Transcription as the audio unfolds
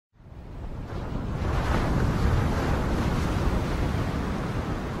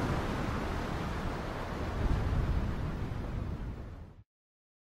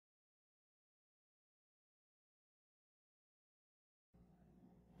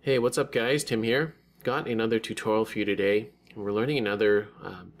Hey, what's up guys? Tim here. Got another tutorial for you today. We're learning another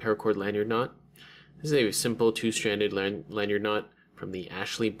paracord lanyard knot. This is a simple two-stranded lanyard knot from the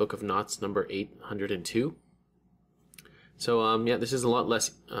Ashley Book of Knots number 802. So yeah, this is a lot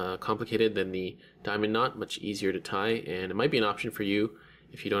less complicated than the diamond knot, much easier to tie, and it might be an option for you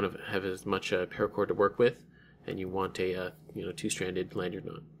if you don't have as much paracord to work with and you want a two-stranded lanyard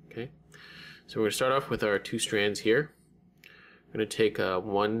knot. Okay, so we're going to start off with our two strands here. We're going to take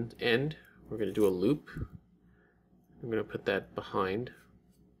one end, we're going to do a loop. I'm going to put that behind,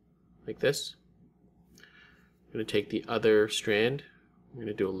 like this. I'm going to take the other strand, we're going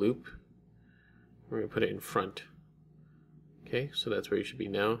to do a loop. We're going to put it in front. Okay, so that's where you should be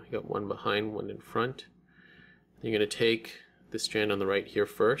now. You got one behind, one in front. Then you're going to take the strand on the right here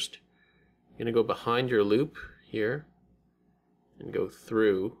first. You're going to go behind your loop here and go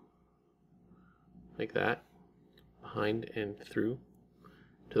through like that. Behind and through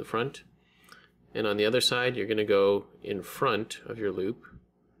to the front, and on the other side you're going to go in front of your loop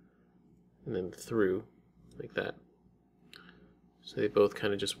and then through like that. So they both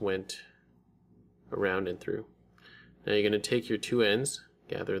kind of just went around and through. Now you're going to take your two ends,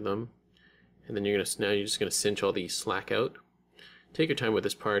 gather them, and then you're just going to cinch all the slack out. Take your time with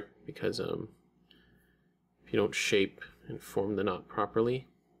this part because if you don't shape and form the knot properly,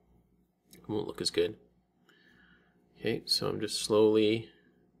 it won't look as good. Okay, so I'm just slowly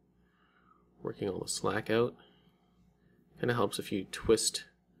working all the slack out. Kind of helps if you twist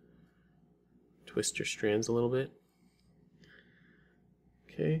your strands a little bit.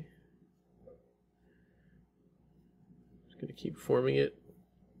 Okay. Just going to keep forming it.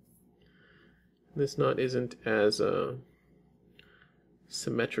 This knot isn't as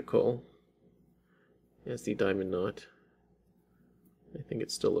symmetrical as the diamond knot. I think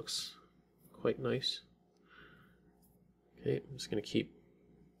it still looks quite nice. Okay, I'm just going to keep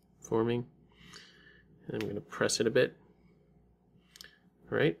forming, and I'm going to press it a bit.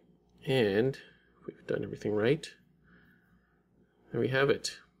 Alright, and we've done everything right. There we have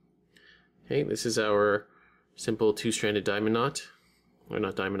it. Okay, this is our simple two-stranded diamond knot, or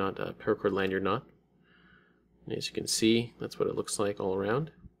not diamond knot, paracord lanyard knot. And as you can see, that's what it looks like all around.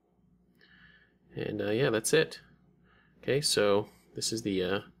 And yeah, that's it. Okay, so this is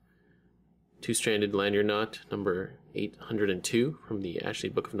the two-stranded lanyard knot number 802 from the Ashley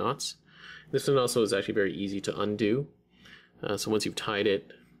Book of Knots. This one also is actually very easy to undo. So once you've tied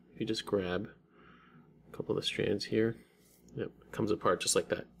it, you just grab a couple of the strands here. Yep, it comes apart just like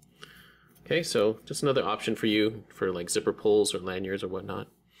that. Okay, so just another option for you for like zipper pulls or lanyards or whatnot.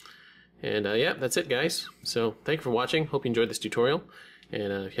 And yeah, that's it guys. So thank you for watching. Hope you enjoyed this tutorial.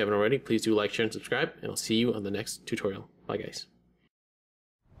 And if you haven't already, please do like, share, and subscribe. And I'll see you on the next tutorial. Bye guys.